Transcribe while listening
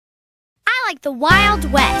like the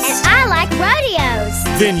Wild West. And I like rodeos.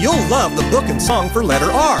 Then you'll love the book and song for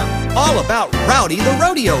letter R, all about Rowdy the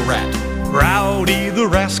Rodeo Rat. Rowdy the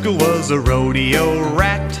rascal was a rodeo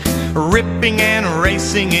rat, ripping and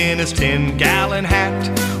racing in his 10-gallon hat,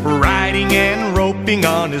 riding and roping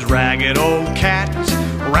on his ragged old cat.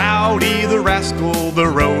 Rowdy the rascal, the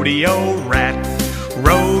rodeo rat.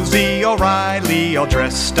 Rosie O'Reilly, all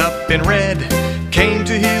dressed up in red, came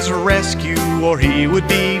to his rescue or he would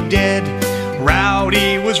be dead.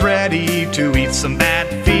 Rowdy was ready to eat some bad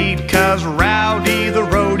feed, 'cause Rowdy the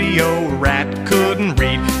rodeo rat couldn't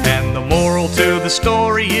read. And the moral to the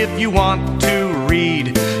story, if you want to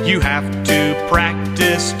read, you have to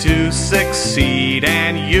practice to succeed,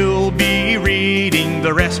 and you'll be reading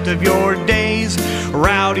the rest of your days.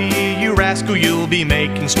 Rowdy, you rascal, you'll be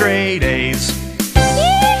making straight A's.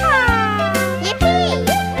 Yeehaw! Yippee!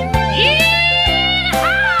 Yeehaw!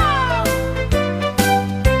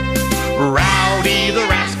 Rowdy the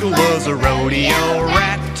rascal was a rodeo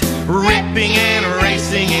rat, ripping and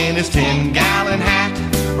racing in his 10-gallon hat,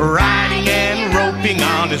 riding and roping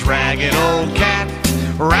on his ragged old cat.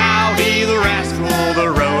 Rowdy the rascal, the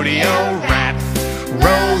rodeo rat.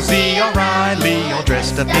 Rosie O'Reilly, all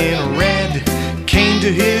dressed up in red, came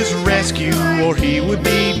to his rescue or he would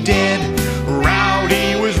be dead.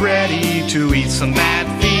 Rowdy was ready to eat some bad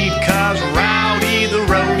feed, 'cause Rowdy the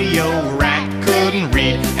rodeo rat couldn't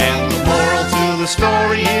read. And the moral to the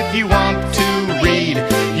story, if you want to read,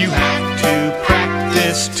 you have to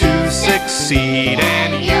practice to succeed,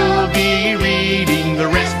 and you'll be reading the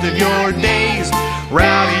rest of your days.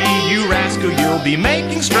 Rowdy, you rascal, you'll be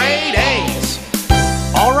making straight A's.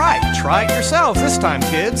 All right, try it yourselves this time,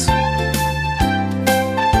 kids.